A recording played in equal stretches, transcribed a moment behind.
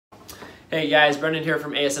Hey guys, Brendan here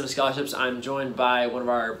from ASM Scholarships. I'm joined by one of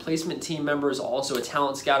our placement team members, also a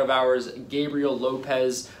talent scout of ours, Gabriel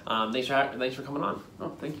Lopez. Thanks for coming on.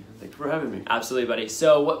 Oh, thank you. Thanks for having me. Absolutely, buddy.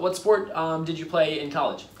 So what sport did you play in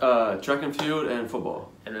college? Track and field and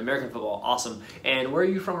football. And American football. Awesome. And where are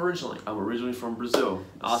you from originally? I'm originally from Brazil.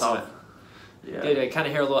 Awesome. South. Yeah. Good. I kind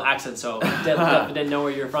of hear a little accent, so definitely didn't know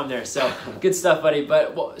where you're from there. So good stuff, buddy.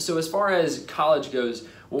 But so as far as college goes,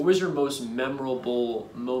 what was your most memorable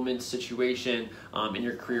moment, situation in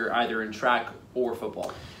your career, either in track or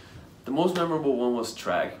football? The most memorable one was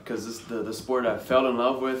track, because it's the sport I fell in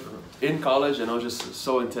love with in college, and it was just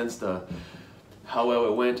so intense how well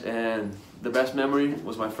it went. And the best memory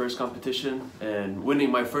was my first competition and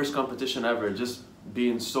winning my first competition ever, just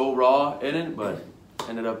being so raw in it, but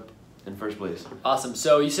ended up in first place. Awesome.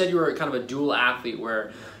 So you said you were kind of a dual athlete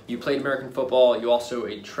where you played American football, you also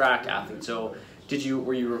a track athlete. So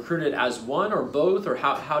were you recruited as one or both, or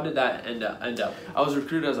how did that end up? I was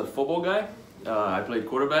recruited as a football guy. I played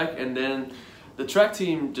quarterback, and then the track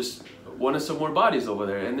team just wanted some more bodies over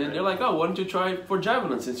there. And then they're like, oh, why don't you try for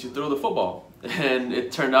javelin since you throw the football? And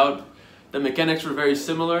it turned out the mechanics were very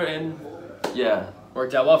similar, and yeah.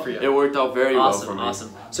 Worked out well for you. It worked out very well for me.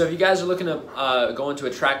 Awesome. So if you guys are looking to go into a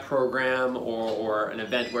track program or an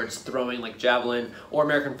event where it's throwing like javelin or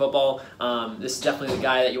American football, this is definitely the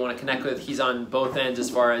guy that you want to connect with. He's on both ends as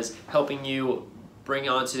far as helping you go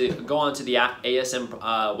onto the ASM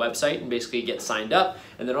website and basically get signed up.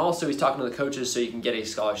 And then also he's talking to the coaches so you can get a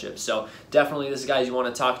scholarship. So definitely this is guys you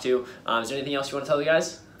want to talk to. Is there anything else you want to tell the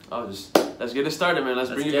guys? Let's get it started, man.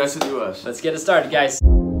 Let's bring you guys to do us. Let's get it started, guys.